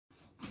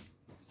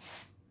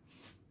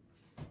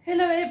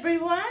Hello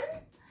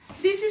everyone,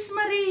 this is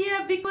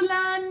Maria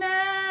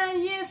Bicolana.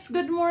 Yes,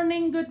 good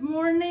morning, good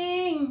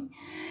morning.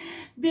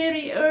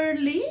 Very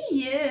early,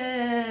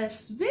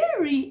 yes,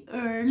 very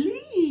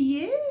early,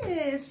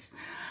 yes,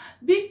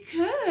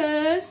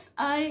 because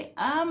I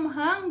am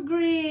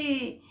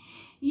hungry.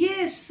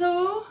 Yes,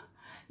 so,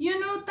 you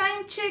know,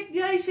 time check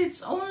guys,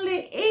 it's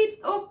only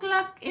 8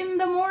 o'clock in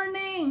the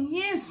morning.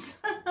 Yes,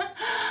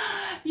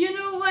 you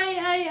know why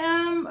I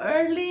am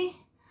early?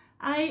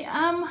 I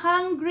am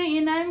hungry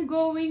and I'm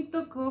going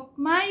to cook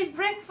my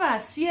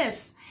breakfast,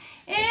 yes.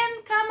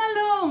 And come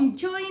along,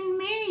 join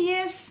me,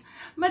 yes.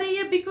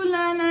 Maria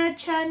Bicolana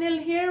channel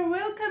here,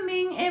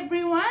 welcoming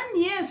everyone,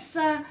 yes.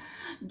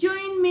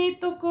 Join me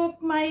to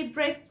cook my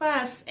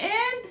breakfast.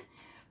 And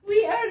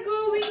we are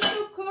going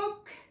to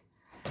cook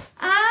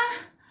a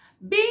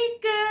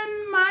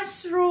bacon,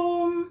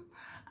 mushroom,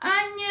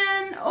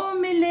 onion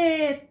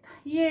omelet,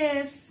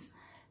 yes.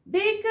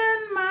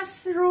 Bacon,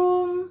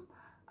 mushroom,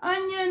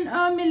 onion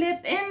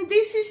omelet, and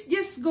this is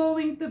just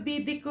going to be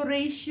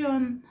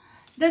decoration,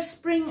 the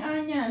spring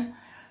onion.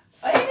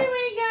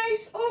 Anyway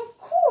guys, of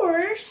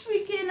course we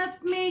cannot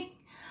make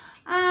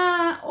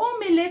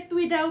omelet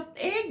without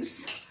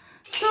eggs,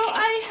 so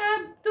I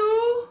have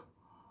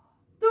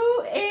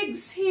two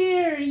eggs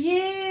here.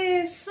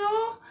 Yes,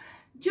 so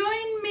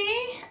join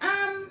me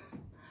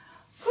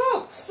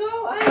cook. So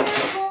I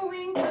am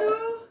going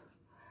to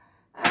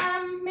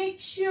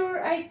make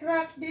sure I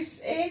crack these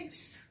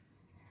eggs.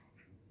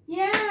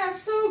 Yeah,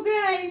 so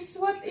guys,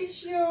 what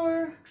is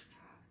your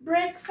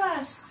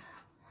breakfast?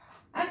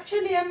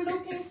 Actually, I'm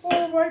looking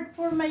forward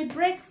for my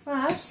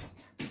breakfast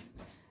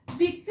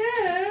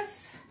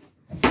because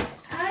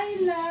I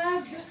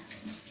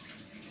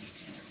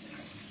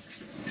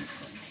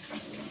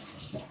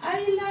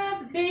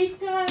love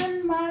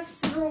bacon,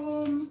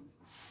 mushroom,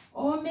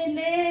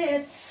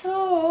 omelette.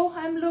 So,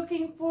 I'm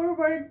looking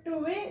forward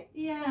to it.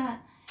 Yeah.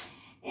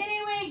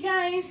 Anyway,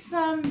 guys,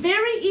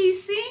 very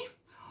easy.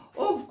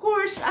 Of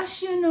course,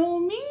 as you know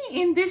me,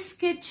 in this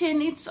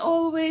kitchen, it's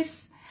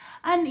always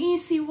an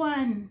easy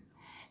one.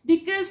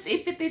 Because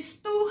if it is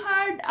too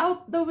hard,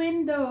 out the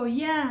window,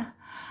 yeah.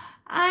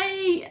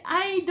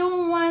 I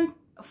don't want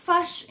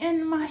fuss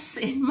and muss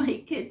in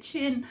my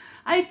kitchen.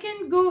 I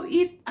can go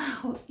eat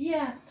out,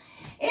 yeah.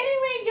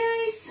 Anyway,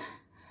 guys,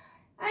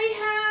 I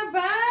have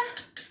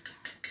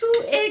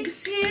 2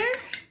 eggs here.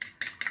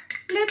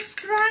 Let's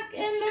crack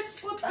and let's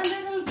put a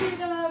little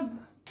bit of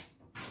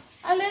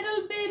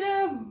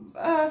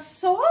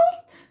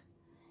salt.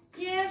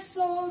 Yes,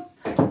 salt.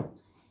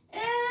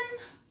 And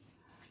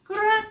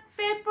cracked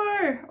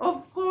pepper,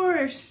 of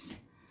course.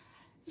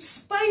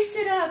 Spice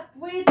it up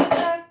with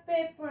cracked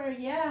pepper.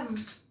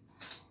 Yum.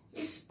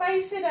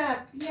 Spice it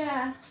up.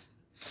 Yeah.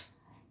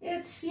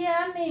 It's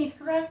yummy,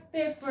 cracked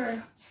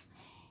pepper.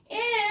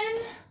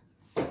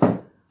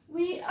 And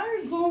we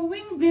are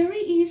going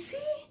very easy.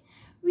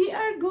 We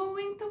are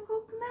going to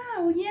cook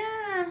now.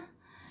 Yeah.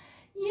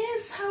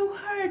 Yes, how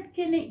hard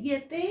can it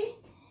get, eh?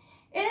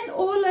 And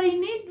all I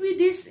need with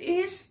this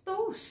is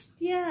toast.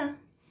 Yeah.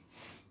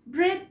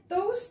 Bread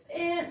toast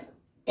and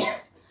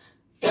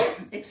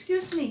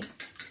excuse me.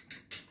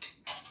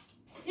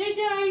 Hey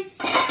guys,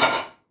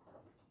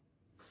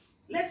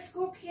 let's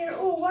cook here.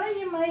 Oh, why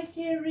am I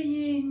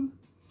carrying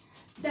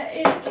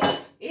the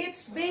eggs?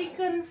 It's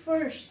bacon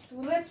first.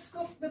 Let's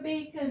cook the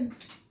bacon.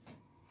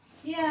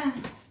 Yeah.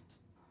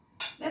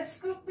 Let's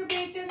cook the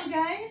bacon,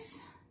 guys.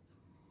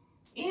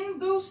 In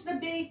goes the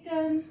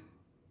bacon.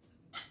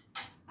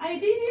 I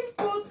didn't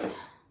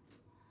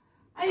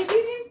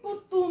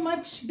put too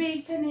much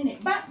bacon in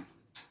it, but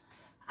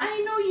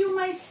I know you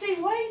might say,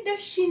 why does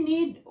she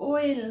need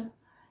oil?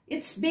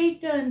 It's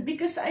bacon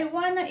because I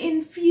wanna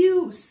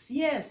infuse.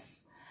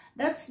 Yes,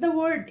 that's the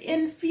word,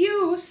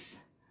 infuse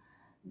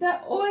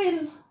the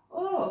oil.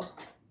 Oh,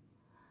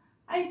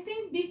 I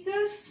think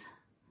because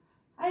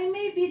I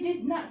maybe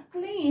did not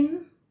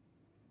clean.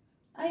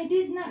 I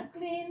did not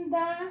clean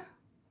the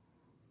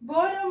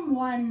bottom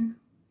one.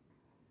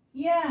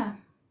 Yeah.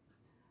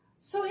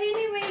 So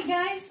anyway,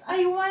 guys,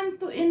 I want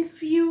to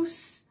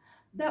infuse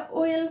the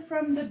oil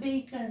from the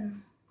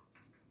bacon.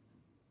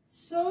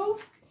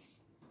 So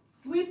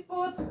we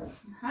put,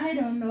 I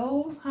don't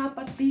know, half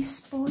a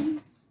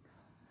teaspoon.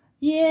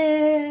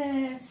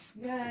 Yes,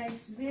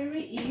 guys,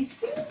 very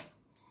easy.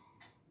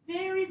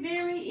 Very,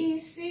 very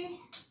easy.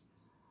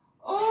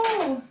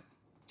 Oh,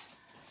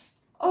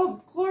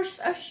 of course,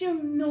 as you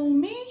know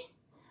me,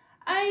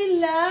 I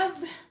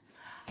love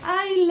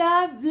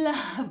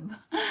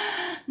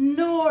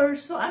Knorr.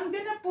 So I'm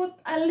gonna put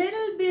a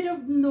little bit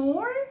of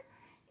Knorr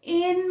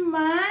in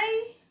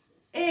my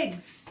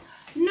eggs.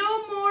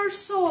 No more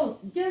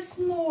salt, just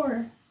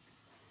Knorr.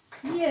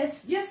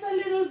 Yes, just a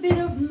little bit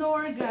of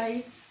Knorr,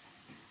 guys.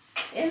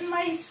 And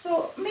my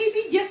salt,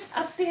 maybe just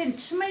a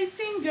pinch. My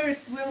finger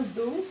will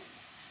do.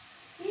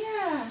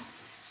 Yeah.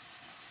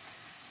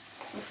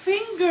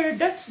 Finger,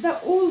 that's the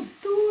old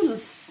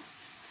tools.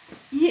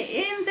 Yeah,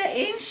 in the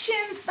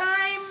ancient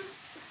time,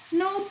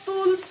 no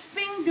tools,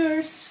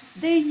 fingers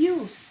they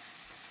use.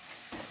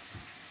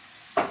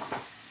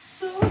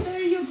 So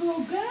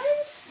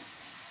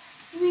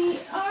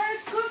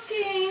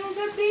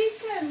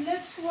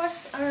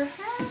wash our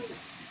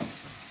hands.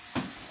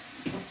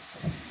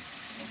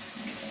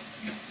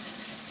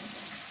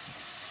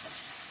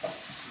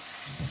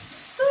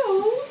 So,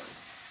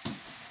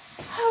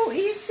 how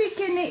easy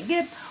can it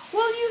get?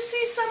 Well, you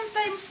see,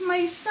 sometimes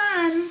my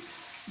son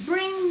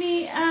bring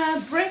me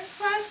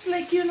breakfast,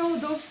 like, you know,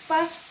 those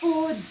fast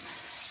food,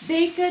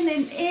 bacon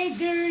and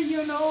egger,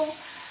 you know.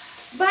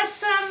 But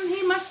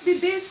he must be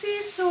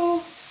busy,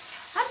 so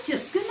I'm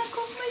just gonna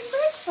cook my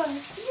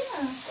breakfast.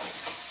 Yeah.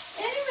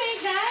 Anyway,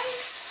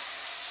 guys,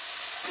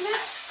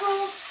 let's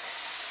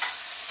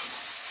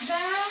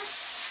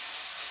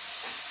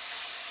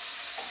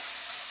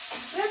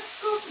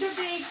cook the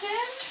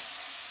bacon.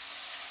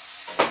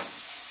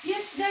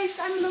 Yes, guys,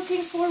 I'm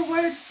looking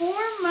forward for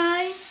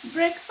my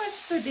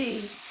breakfast today.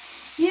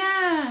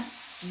 Yeah,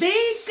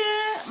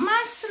 bacon,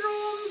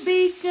 mushroom,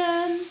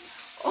 bacon,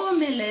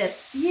 omelet.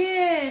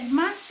 Yeah,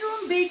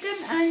 mushroom, bacon,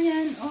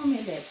 onion,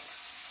 omelet.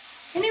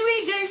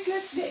 Anyway, guys,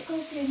 let's get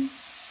cooking.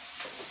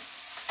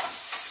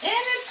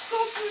 And it's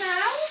cooked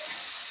now.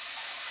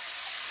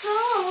 So,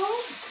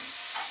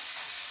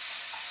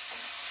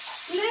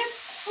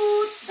 let's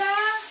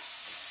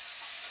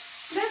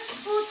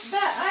put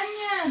the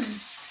onion.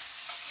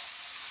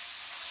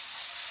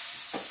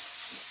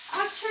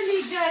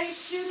 Actually,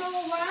 guys, you know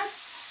what?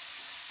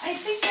 I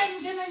think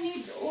I'm gonna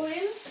need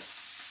oil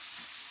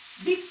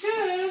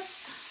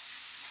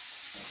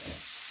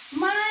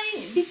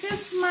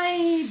because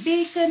my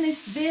bacon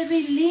is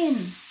very lean.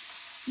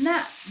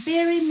 Not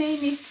very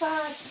many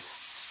fat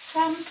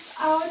comes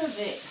out of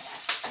it.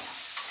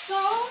 So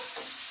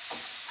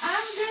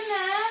I'm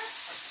gonna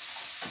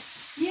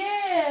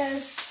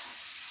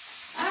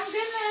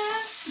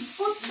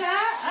put the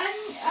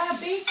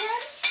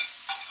bacon.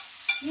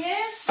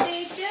 Yes,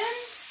 bacon.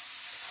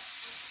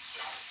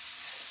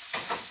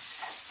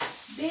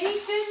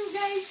 Bacon,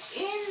 guys,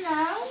 in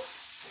now.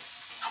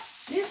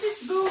 This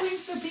is going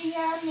to be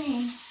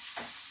yummy.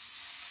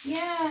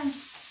 Yeah.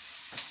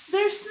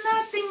 There's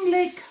nothing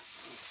like,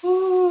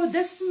 oh,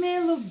 the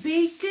smell of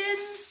bacon,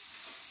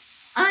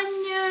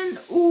 onion,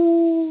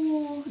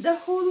 oh, the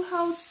whole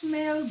house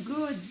smell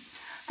good.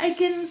 I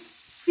can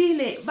feel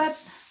it, but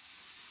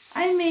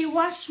I may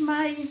wash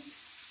my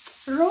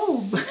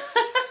robe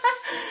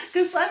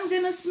because I'm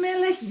gonna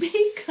smell like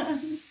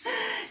bacon.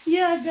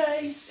 Yeah,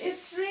 guys,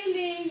 it's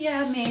really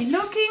yummy.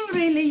 Looking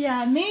really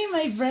yummy,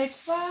 my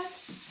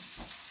breakfast.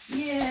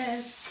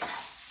 Yes,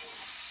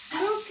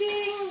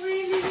 looking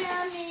really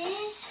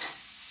yummy.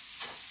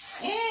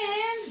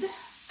 And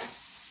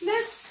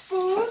let's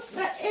put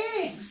the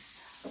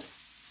eggs.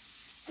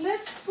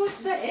 Let's put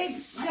the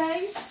eggs,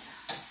 guys.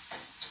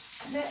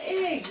 The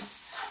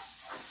eggs.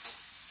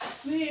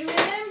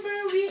 Remember,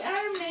 we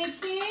are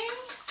making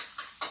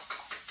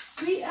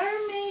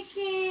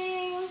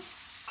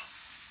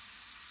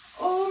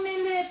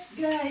omelet,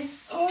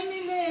 guys.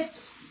 Omelet.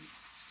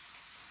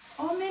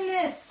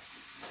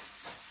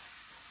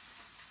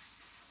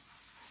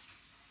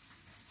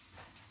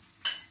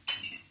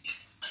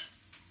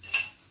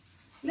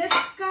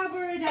 Let's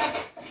cover it up.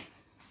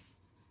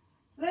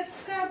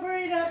 Let's cover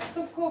it up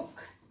to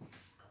cook.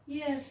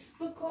 Yes,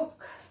 to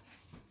cook.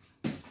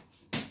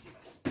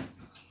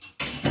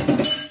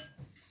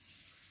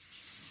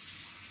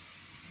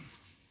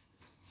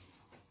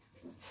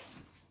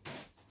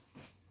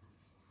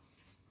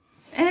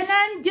 And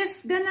I'm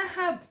just gonna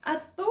have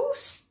a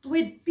toast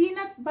with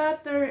peanut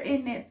butter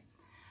in it.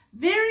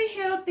 Very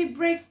healthy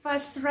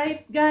breakfast,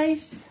 right,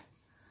 guys?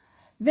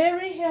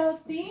 Very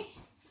healthy.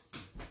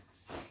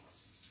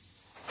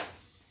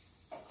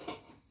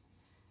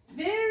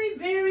 Very,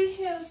 very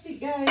healthy,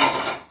 guys.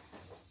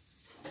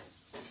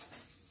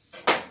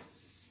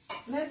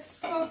 Let's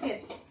cook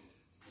it.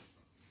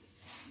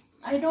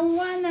 I don't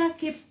wanna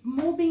keep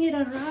moving it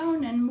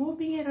around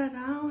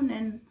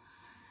and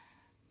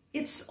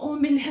it's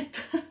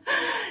omelette.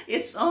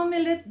 It's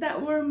omelette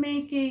that we're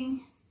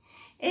making.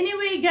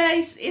 Anyway,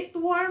 guys, it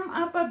warmed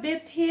up a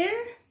bit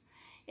here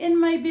in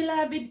my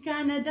beloved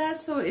Canada,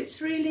 so it's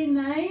really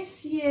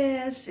nice.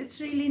 Yes, it's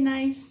really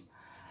nice.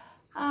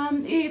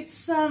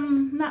 It's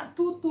not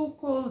too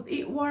cold.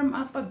 It warmed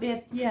up a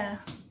bit, yeah.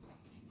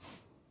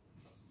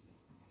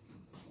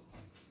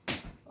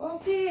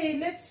 Okay,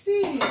 let's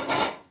see.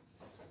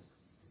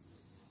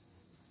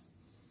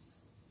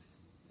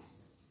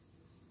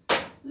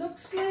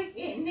 Looks like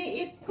it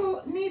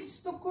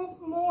needs to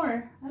cook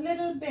more, a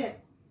little bit.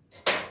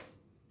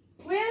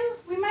 Well,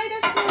 we might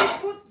as well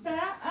put the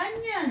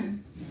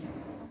onion.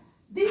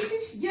 This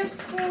is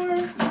just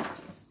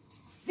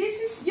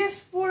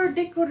for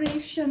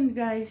decoration,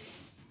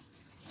 guys.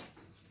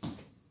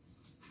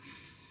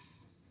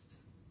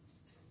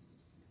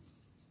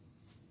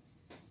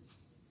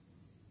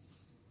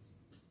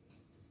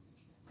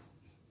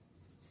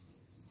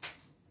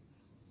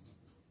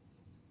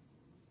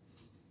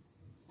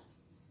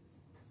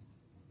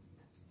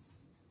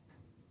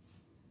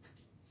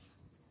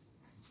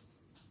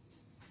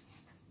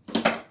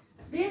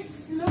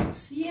 This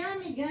looks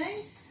yummy,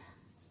 guys.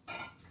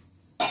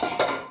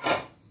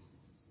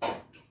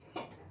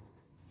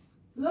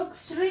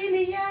 Looks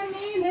really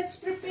yummy. Let's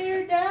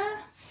prepare the...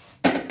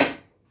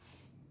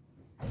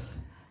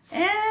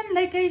 And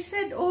like I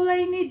said, all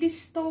I need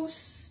is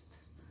toast.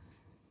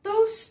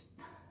 Toast.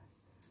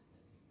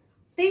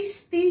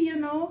 Tasty, you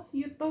know.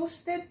 You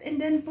toast it and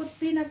then put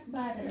peanut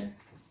butter.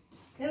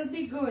 It'll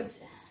be good.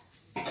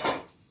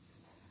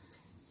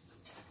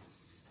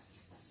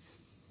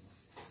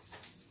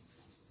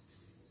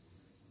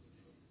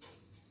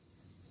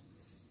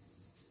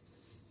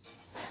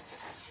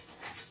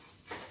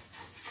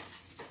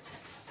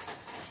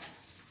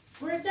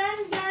 We're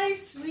done,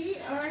 guys. We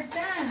are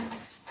done.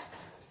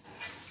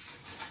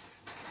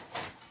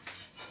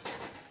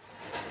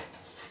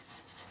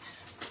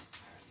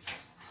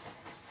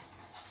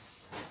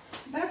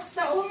 That's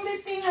the only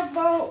thing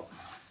about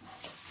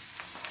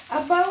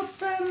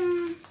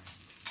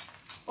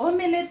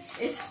omelets.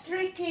 It's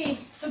tricky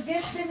to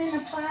get them in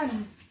a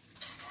pan.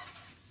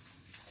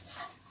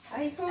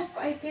 I hope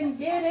I can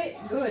get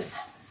it good.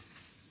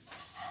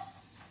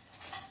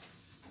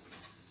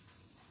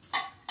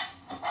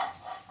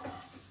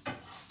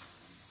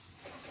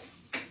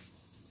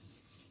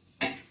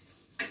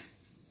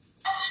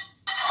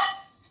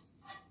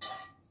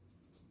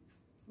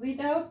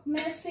 Without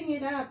messing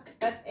it up.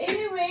 But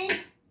anyway,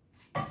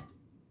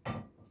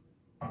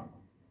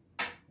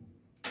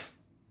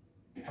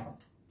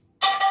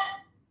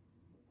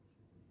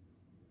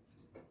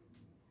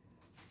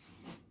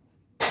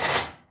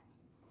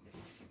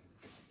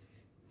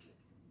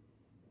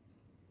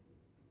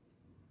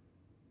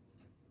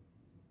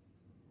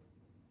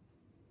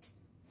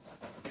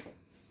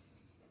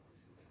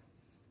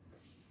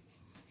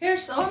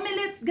 here's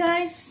omelette,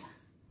 guys.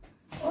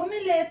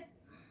 Omelette.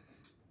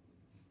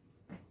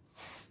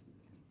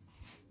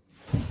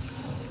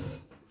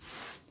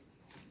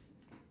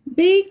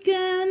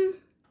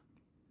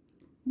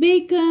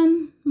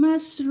 Bacon,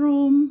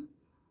 mushroom,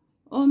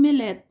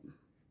 omelette.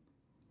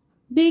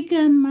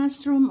 Bacon,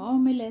 mushroom,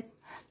 omelette.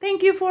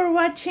 Thank you for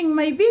watching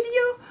my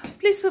video.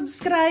 Please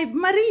subscribe.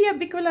 Maria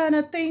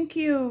Bicolana, thank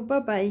you.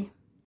 Bye-bye.